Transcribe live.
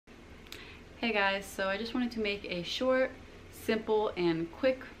Hey guys, so I just wanted to make a short, simple, and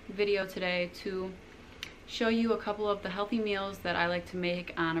quick video today to show you a couple of the healthy meals that I like to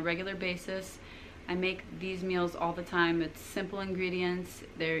make on a regular basis. I make these meals all the time. It's simple ingredients,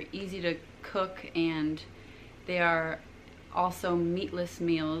 they're easy to cook, and they are also meatless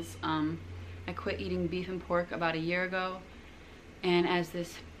meals. I quit eating beef and pork about a year ago, and as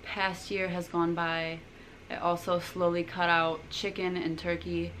this past year has gone by, I also slowly cut out chicken and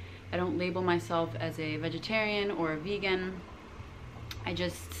turkey. I don't label myself as a vegetarian or a vegan. I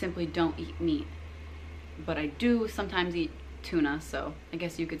just simply don't eat meat. But I do sometimes eat tuna, so I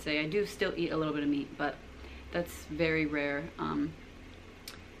guess you could say I do still eat a little bit of meat, but that's very rare.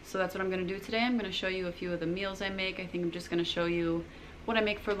 So that's what I'm gonna do today. I'm gonna show you a few of the meals I make. I think I'm just gonna show you what I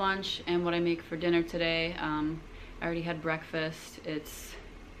make for lunch and what I make for dinner today. I already had breakfast. It's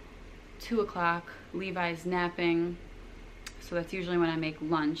 2 o'clock. Levi's napping. So that's usually when I make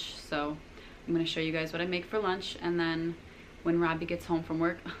lunch. So I'm gonna show you guys what I make for lunch, and then when Robbie gets home from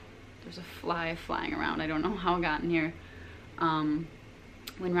work, there's a fly flying around. I don't know how it got in here. When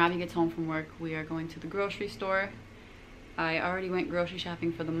Robbie gets home from work, we are going to the grocery store. I already went grocery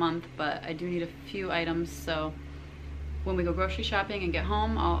shopping for the month, but I do need a few items. So when we go grocery shopping and get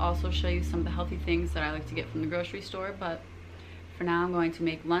home, I'll also show you some of the healthy things that I like to get from the grocery store. But for now, I'm going to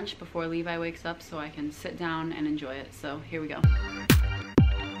make lunch before Levi wakes up so I can sit down and enjoy it. So here we go.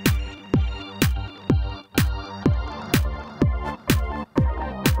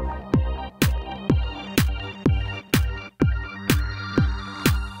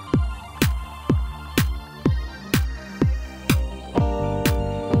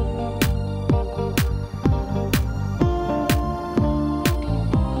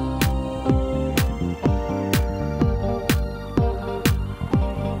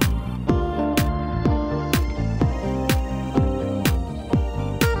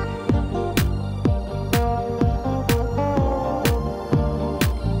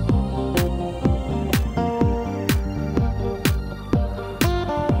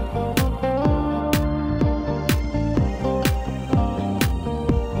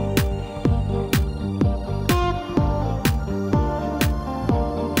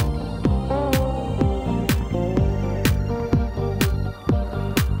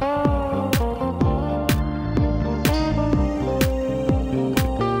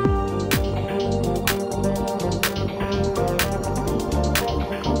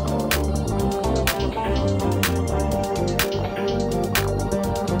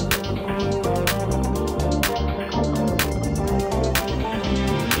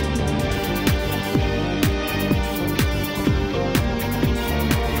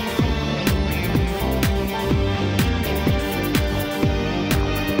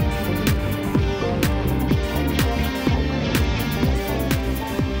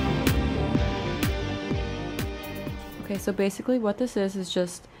 Okay, so basically what this is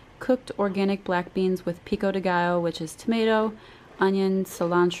just cooked organic black beans with pico de gallo, which is tomato, onion,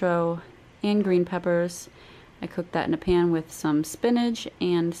 cilantro, and green peppers. I cooked that in a pan with some spinach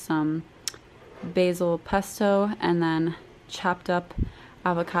and some basil pesto, and then chopped up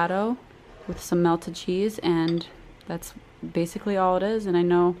avocado with some melted cheese, and that's basically all it is. And I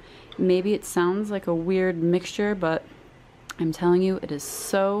know maybe it sounds like a weird mixture, but I'm telling you, it is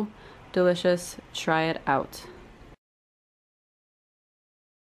so delicious. Try it out.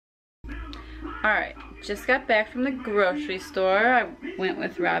 Alright, just got back from the grocery store. I went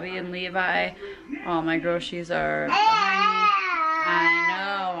with Robbie and Levi. All my groceries are behind me.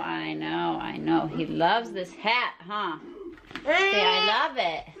 I know. He loves this hat, huh? Say, I love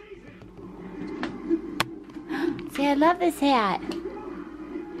it. Say, I love this hat.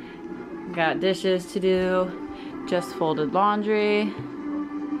 Got dishes to do. Just folded laundry.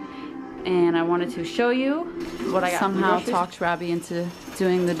 And I wanted to show you what I got. Somehow talked Robbie into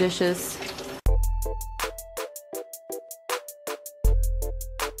doing the dishes.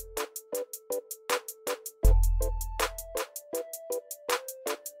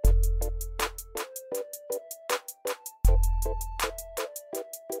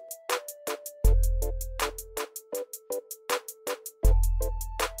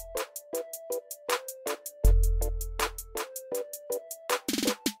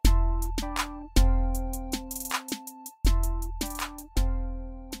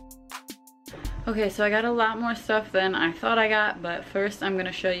 Okay, so I got a lot more stuff than I thought I got, but first I'm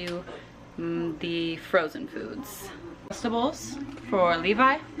gonna show you the frozen foods. Vegetables for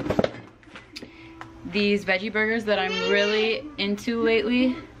Levi. These veggie burgers that I'm really into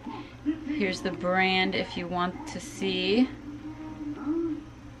lately. Here's the brand if you want to see.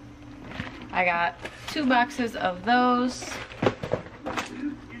 I got 2 boxes of those.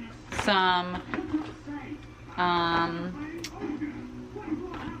 some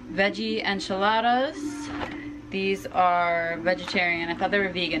veggie enchiladas. These are vegetarian. I thought they were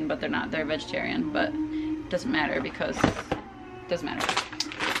vegan, but they're not. They're vegetarian, but it doesn't matter because it doesn't matter.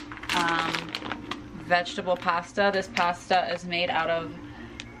 Vegetable pasta. This pasta is made out of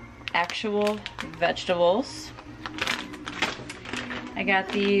actual vegetables. I got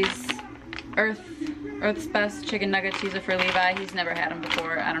these Earth's Best chicken nuggets. These are for Levi. He's never had them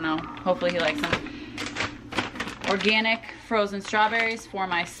before. I don't know. Hopefully he likes them. Organic frozen strawberries for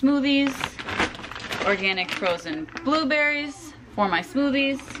my smoothies. Organic frozen blueberries for my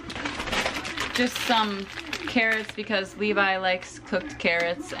smoothies. Just some carrots because Levi likes cooked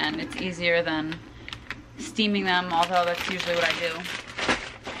carrots and it's easier than steaming them, although that's usually what I do.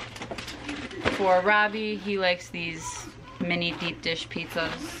 For Robbie, he likes these mini deep dish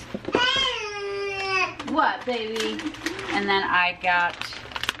pizzas. What, baby? And then I got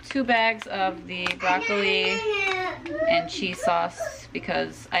 2 bags of the broccoli and cheese sauce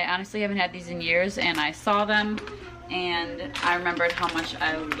because I honestly haven't had these in years and I saw them and I remembered how much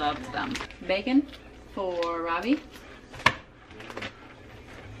I loved them. Bacon for Robbie.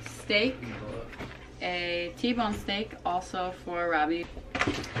 Steak. A T-bone steak also for Robbie.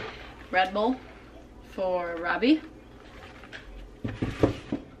 Red Bull for Robbie.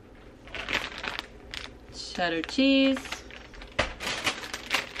 Cheddar cheese.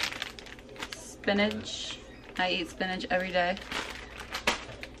 Spinach. I eat spinach every day.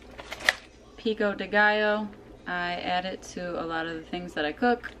 Pico de gallo. I add it to a lot of the things that I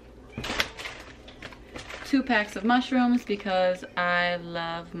cook. 2 packs of mushrooms because I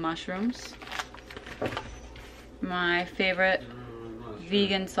love mushrooms. My favorite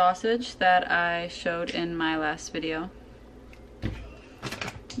vegan sausage that I showed in my last video.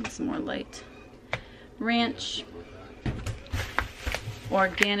 It's more light. Ranch.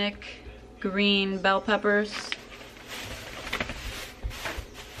 Organic green bell peppers.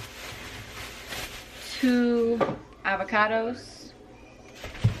 2 avocados.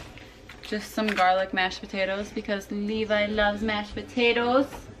 Just some garlic mashed potatoes because Levi loves mashed potatoes.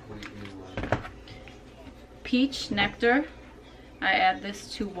 Peach nectar. I add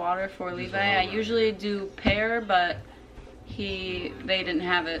this to water for Levi. I usually do pear, but they didn't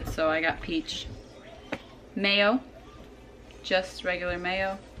have it, so I got peach. Mayo. Just regular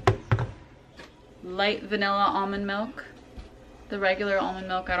mayo. Light vanilla almond milk. The regular almond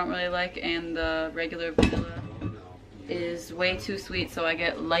milk I don't really like, and the regular vanilla is way too sweet, so I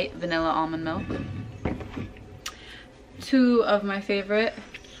get light vanilla almond milk. 2 of my favorite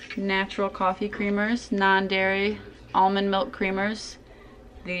natural coffee creamers, non-dairy almond milk creamers.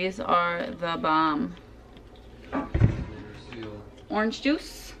 These are the bomb. Orange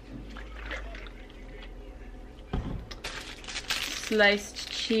juice. Sliced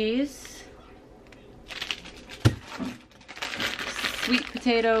cheese. Sweet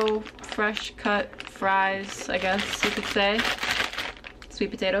potato, fresh cut fries, I guess you could say.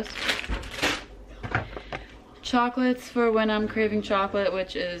 Sweet potatoes. Chocolates for when I'm craving chocolate,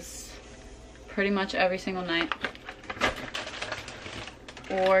 which is pretty much every single night.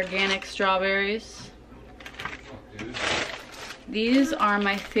 Organic strawberries. These are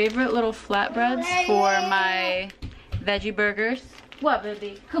my favorite little flatbreads for my veggie burgers. What,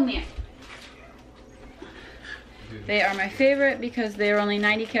 baby? Come here. They are my favorite because they are only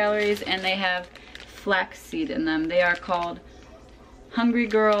 90 calories and they have flaxseed in them. They are called Hungry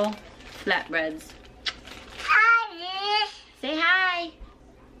Girl Flatbreads. Hi! Say hi!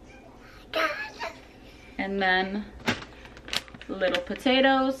 And then little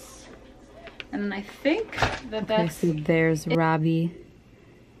potatoes. And then I think that that's... Okay, so there's Robbie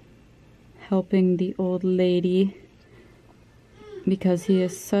helping the old lady because he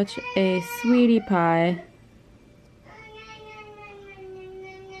is such a sweetie pie.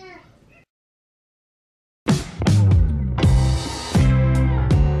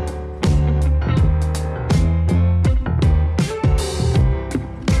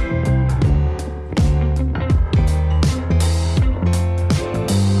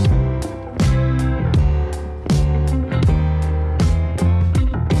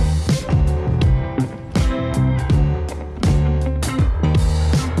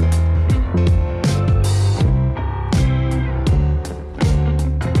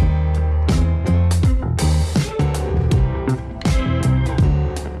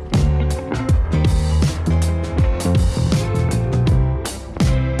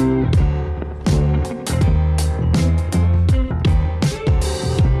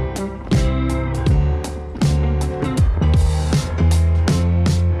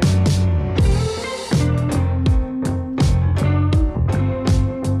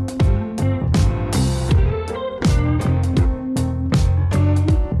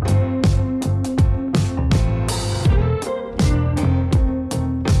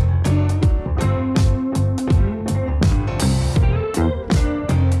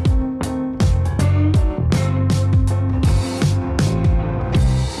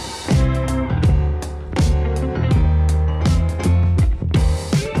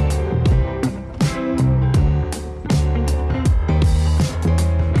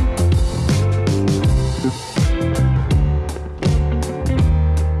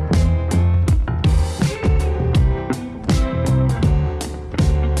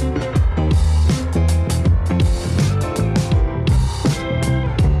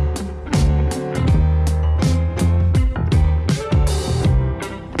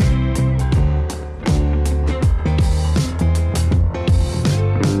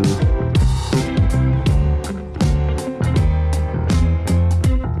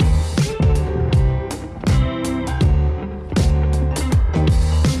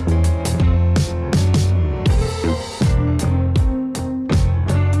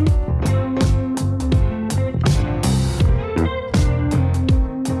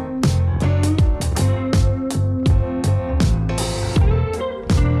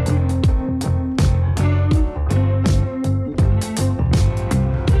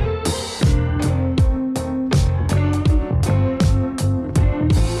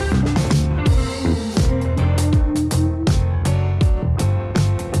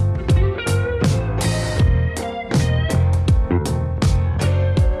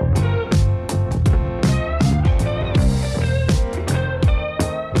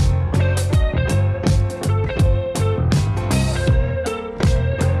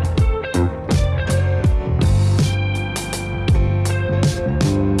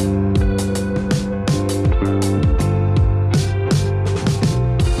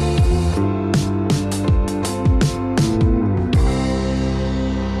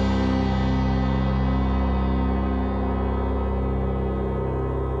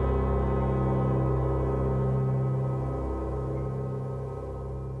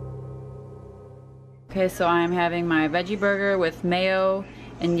 Okay, so I'm having my veggie burger with mayo,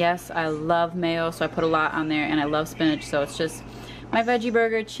 and yes, I love mayo, so I put a lot on there, and I love spinach, so it's just my veggie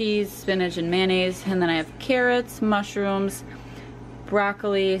burger, cheese, spinach, and mayonnaise. And then I have carrots, mushrooms,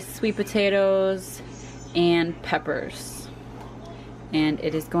 broccoli, sweet potatoes, and peppers. And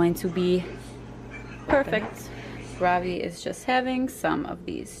it is going to be perfect. Ravi is just having some of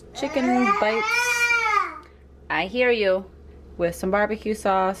these chicken bites. I hear you. With some barbecue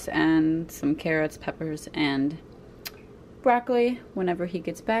sauce and some carrots, peppers, and broccoli whenever he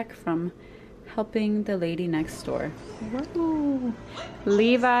gets back from helping the lady next door. Whoa.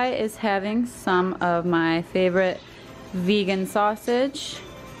 Levi is having some of my favorite vegan sausage,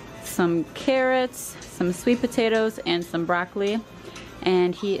 some carrots, some sweet potatoes, and some broccoli.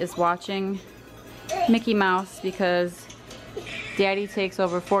 And he is watching Mickey Mouse because Daddy takes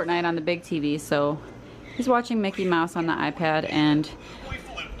over Fortnite on the big TV, so he's watching Mickey Mouse on the iPad, and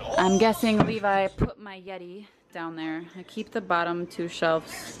I'm guessing Levi put my Yeti down there. I keep the bottom two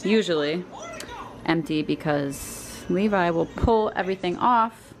shelves usually empty because Levi will pull everything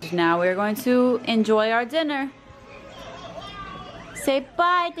off. Now we're going to enjoy our dinner. Say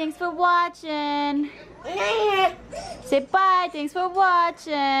bye, thanks for watching. Say bye, thanks for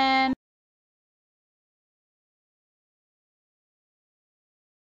watching.